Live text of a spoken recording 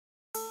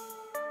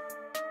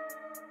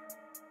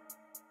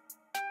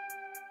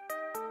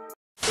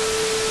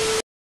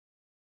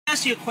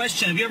ask you a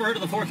question. Have you ever heard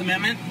of the Fourth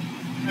Amendment?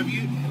 Have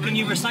you? Can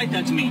you recite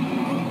that to me?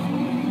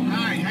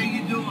 Hi, how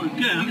you doing?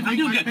 Good. I'm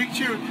doing good.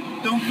 Picture.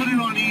 Don't put it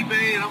on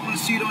eBay. I don't want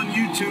to see it on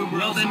YouTube.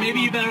 Well, then maybe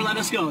you better let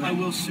us go. Then. I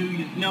will sue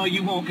you. No,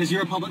 you won't, because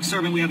you're a public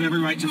servant. We have every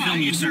right to film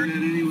you, sir.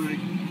 Anyway.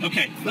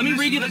 Okay, let me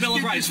read you the Bill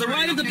of Rights. The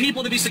right of the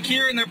people to be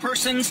secure in their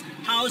persons,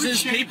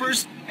 houses,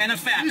 papers, and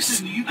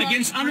effects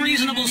against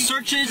unreasonable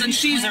searches and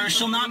seizures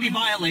shall not be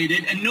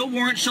violated, and no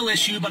warrant shall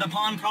issue but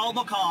upon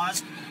probable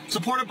cause,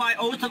 supported by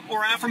oath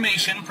or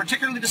affirmation,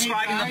 particularly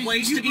describing the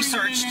place to be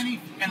searched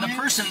and the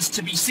persons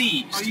to be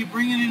seized. Are you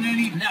bringing in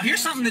any? Now,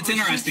 here's something that's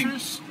interesting.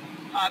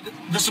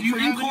 The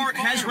Supreme Court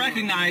has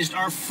recognized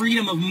our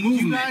freedom of movement.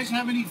 Do you guys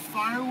have any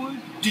firewood?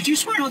 Did you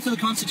swear an oath to the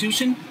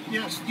Constitution?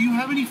 Yes. Do you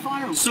have any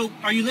firewood? So,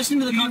 are you listening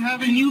to the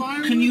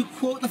Constitution? Can you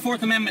quote the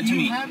Fourth Amendment to me?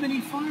 Do you have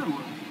any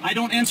firewood? I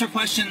don't answer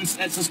questions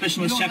at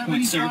suspicionless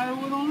checkpoints, sir. You don't have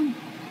any firewood on?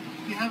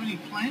 Do you have any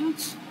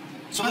plants?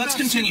 So let's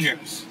continue here.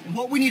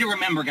 What we need to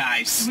remember,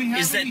 guys,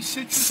 is that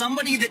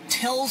somebody that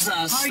tells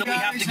us that we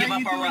have to give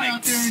up our rights.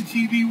 Out there in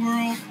TV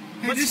world?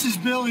 Hey, this is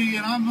Billy,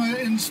 and I'm an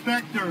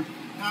inspector.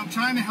 I'm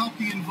trying to help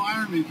the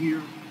environment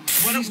here.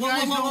 These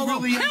guys don't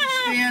really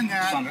understand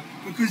that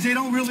because they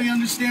don't really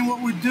understand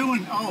what we're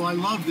doing. Oh, I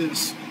love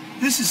this.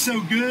 This is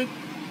so good.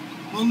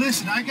 Well,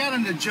 listen, I got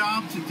a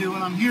job to do,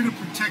 and I'm here to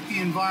protect the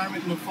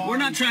environment and the forest. We're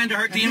not trying to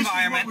hurt the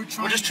environment.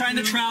 We're just trying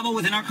to travel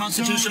within our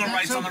constitutional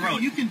rights on the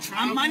road.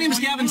 My name is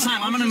Gavin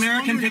Syme. I'm an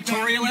American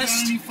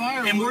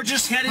pictorialist, and we're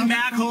just heading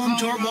back home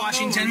toward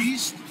Washington.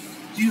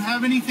 Do you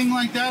have anything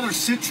like that, or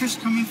citrus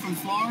coming from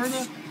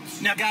Florida?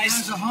 Now, guys,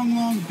 has a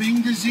Hung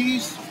Bing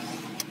disease?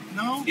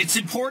 No? It's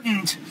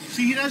important.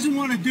 See, he doesn't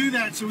want to do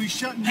that, so he's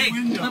shutting the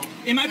window.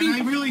 Am I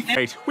being...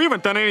 Wait, we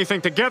haven't done anything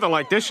together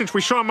like this since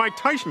we saw Mike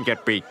Tyson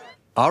get beat.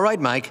 All right,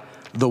 Mike.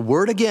 The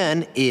word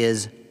again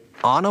is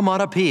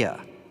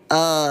onomatopoeia.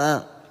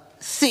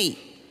 C.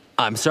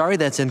 I'm sorry,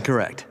 that's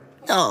incorrect.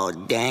 Oh,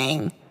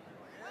 dang.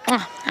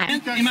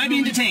 Am I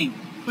being detained?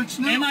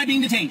 Am I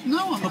being detained?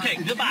 No, I'm not. Okay,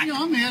 goodbye.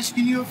 I'm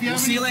asking you if you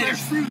have any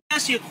fresh fruit.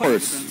 Ask you a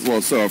question.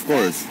 Well, sir, of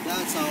course.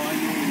 That's how I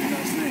know your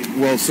last name.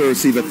 Well, sir,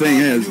 see, the thing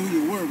is, I knew who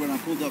you were when I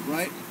pulled up,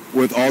 right?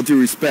 with all due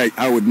respect,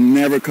 I would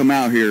never come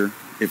out here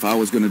if I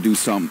was going to do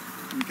something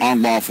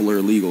unlawful or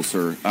illegal,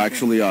 sir.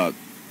 Actually,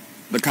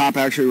 the cop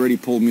actually already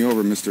pulled me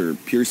over, Mr.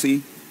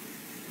 Piercy,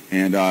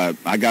 and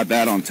I got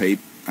that on tape.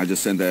 I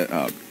just sent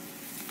that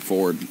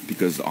forward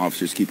because the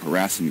officers keep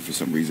harassing me for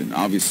some reason.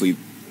 Obviously,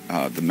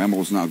 the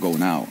memo's not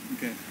going out.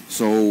 Okay.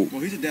 So.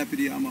 Well, he's a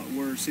deputy.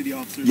 We're city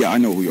officers. Yeah, I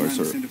know who you are,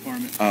 sir. Same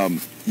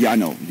department. Yeah, I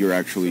know. You're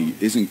actually,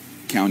 isn't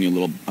county a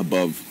little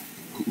above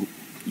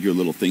your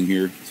little thing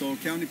here? So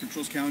county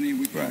patrols county,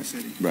 we patrol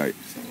city. Right.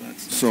 So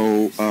that's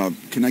so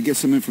can I get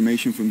some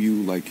information from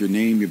you, like your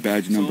name, your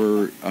badge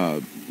number,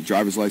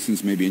 driver's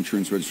license, maybe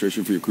insurance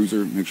registration for your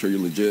cruiser? Make sure you're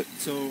legit.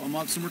 So I'm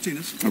Officer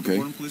Martinez. Okay.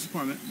 Fort Police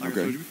Department. Like I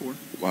told you before.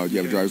 Wow. Do you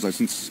have a driver's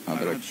license? I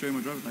don't have to show you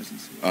my driver's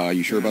license.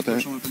 You sure about that?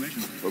 Personal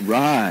information.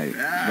 Right.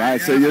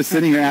 Right. So you're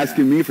sitting here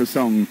asking me for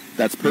something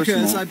that's personal.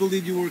 Because I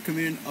believe you were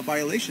committing a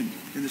violation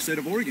in the state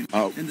of Oregon.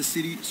 Oh. In the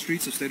city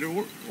streets of state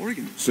of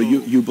Oregon. So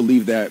you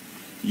believe that?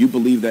 You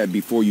believe that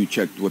before you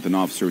checked with an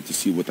officer to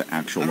see what the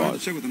actual law is? I don't have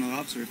to check with another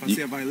officer. If I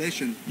see a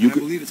violation, I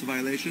believe it's a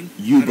violation.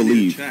 You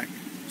believe.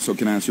 So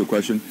can I ask you a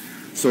question?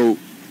 So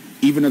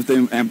even if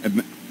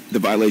the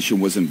violation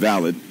was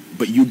invalid,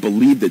 but you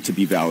believed it to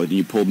be valid and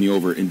you pulled me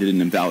over and did an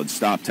invalid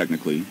stop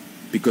technically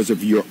because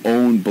of your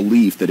own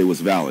belief that it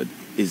was valid,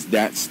 is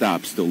that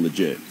stop still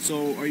legit?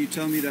 So are you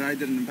telling me that I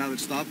did an invalid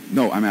stop?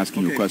 No, I'm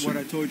asking you a question.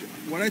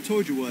 What I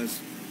told you was,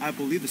 I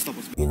believe the stuff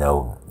was... You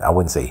know, I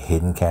wouldn't say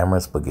hidden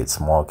cameras, but get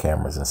small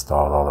cameras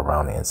installed all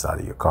around the inside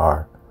of your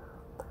car,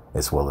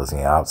 as well as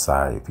the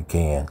outside if you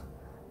can.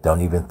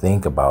 Don't even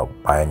think about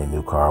buying a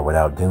new car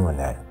without doing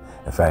that.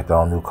 In fact,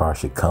 all new cars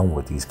should come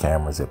with these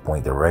cameras that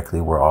point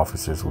directly where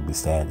officers will be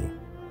standing,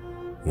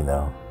 you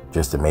know,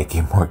 just to make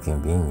it more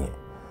convenient.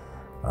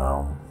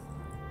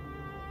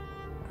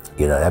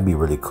 You know, that'd be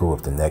really cool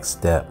if the next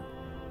step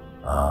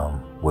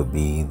would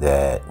be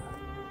that...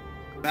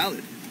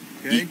 Valid,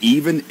 okay?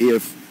 Even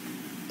if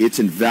it's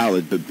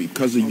invalid, but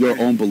because of your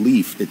own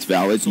belief it's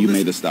valid, so you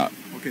made a stop.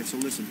 Okay, so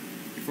listen,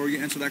 before you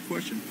answer that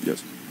question,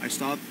 yes, I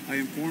stopped, I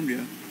informed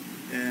you,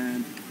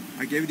 and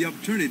I gave you the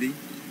opportunity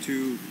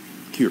to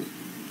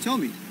tell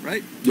me,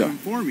 right? Yeah. To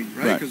inform me,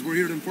 right? Because we're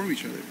here to inform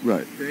each other.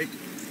 Right. Okay?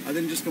 I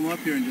didn't just come up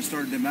here and just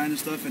start demanding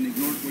stuff and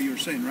ignore what you were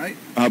saying, right?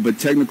 But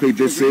technically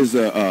this is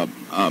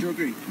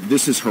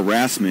this is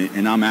harassment,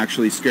 and I'm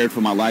actually scared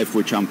for my life,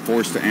 which I'm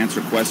forced to answer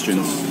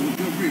questions.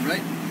 So you agree,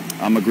 right?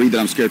 I'm agreed that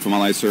I'm scared for my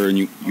life, sir, and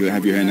you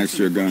have your hand next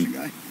to your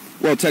gun.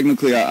 Well,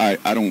 technically,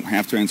 I don't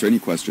have to answer any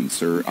questions,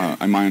 sir. Okay.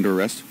 Am I under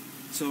arrest?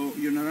 So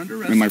you're not under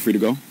arrest? Am I free to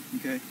go?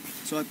 Okay.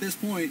 So at this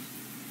point,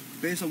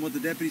 based on what the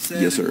deputy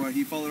said, yes, sir, and what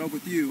he followed up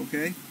with you,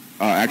 okay?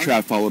 Actually,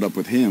 I followed up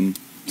with him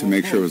to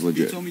make sure it was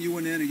legit. He told me you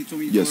went in and he told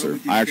me you yes, sir.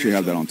 With you, I actually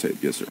have that on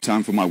tape. Yes, sir.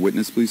 Time for my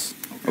witness, please.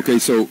 Okay,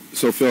 so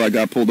Phil, I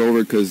got pulled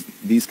over because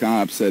these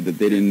cops said that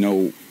they didn't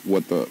know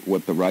what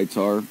the rights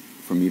are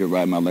for me to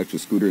ride my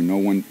electric scooter. No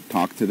one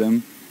talked to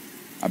them.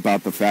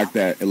 about the fact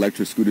that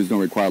electric scooters don't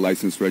require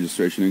license,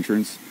 registration,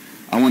 insurance.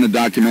 I want to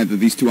document that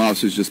these two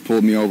officers just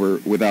pulled me over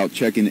without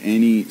checking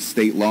any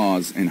state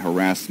laws and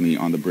harassed me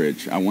on the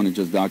bridge. I want to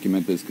just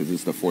document this because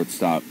it's the 4th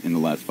stop in the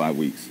last 5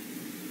 weeks.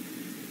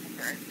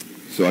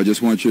 So I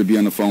just want you to be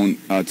on the phone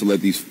to let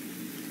these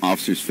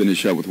officers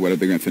finish up with whatever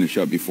they're going to finish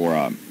up before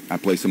I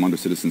place them under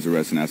citizen's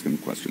arrest and ask them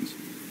questions.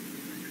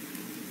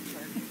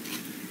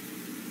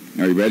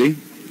 Are you ready?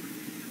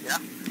 Yeah.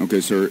 Okay,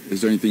 sir.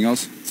 Is there anything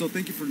else? So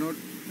thank you for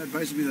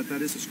advising me that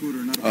that is a scooter,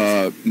 not a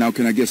bicycle. Now,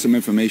 can I get some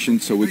information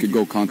so we could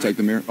go contact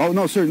the mayor? Oh,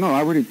 no, sir. No,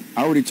 I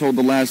already told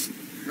the last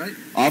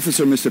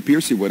officer, Mr.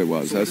 Piercy, what it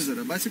was. So what is it,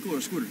 a bicycle or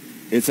a scooter?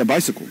 It's a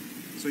bicycle.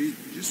 So you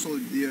just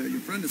told your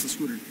friend it's a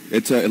scooter.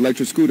 It's an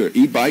electric scooter.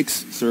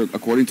 E-bikes, sir,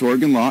 according to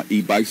Oregon law,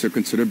 e-bikes are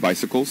considered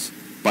bicycles.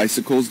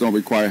 Bicycles don't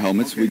require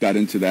helmets. Okay. We got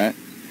into that.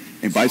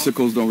 And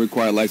bicycles don't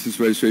require license,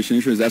 registration,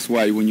 insurance. That's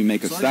why when you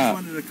make a stop.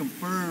 I just wanted to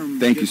confirm.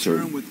 Thank you, sir.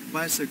 Term with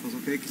bicycles,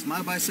 okay? Because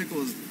my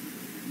bicycle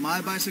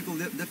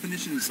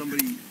definition is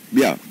somebody.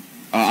 Yeah.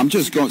 I'm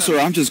just going, sir.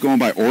 I'm just going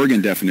by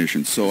Oregon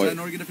definition. So. Is that an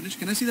Oregon definition?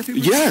 Can I see that paper?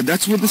 Yeah,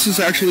 that's what this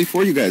is actually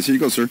for you guys. Here you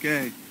go, sir.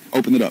 Okay.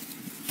 Open it up.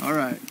 All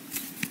right.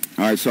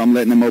 All right. So I'm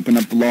letting them open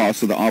up the law.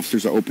 So the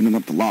officers are opening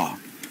up the law.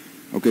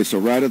 Okay. So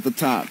right at the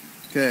top.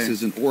 Okay. This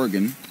is an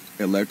Oregon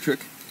electric.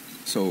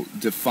 So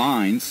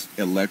defines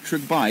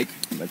electric bike.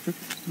 Electric.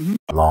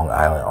 Long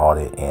Island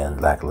Audit and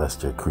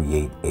Lackluster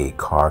create a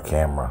car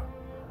camera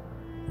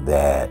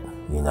that,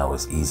 you know,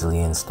 is easily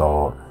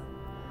installed.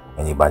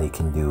 Anybody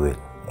can do it,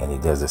 and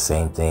it does the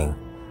same thing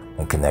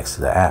and connects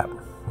to the app.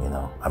 You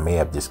know, I may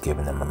have just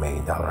given them $1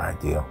 million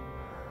idea.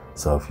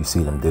 So if you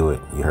see them do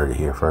it, you heard it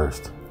here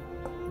first.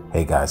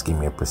 Hey guys, give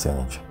me a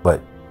percentage.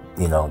 But,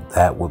 you know,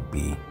 that would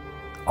be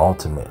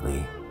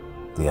ultimately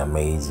the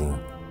amazing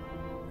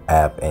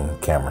app and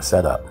camera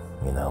setup,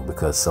 you know,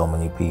 because so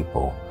many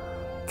people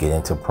get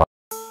into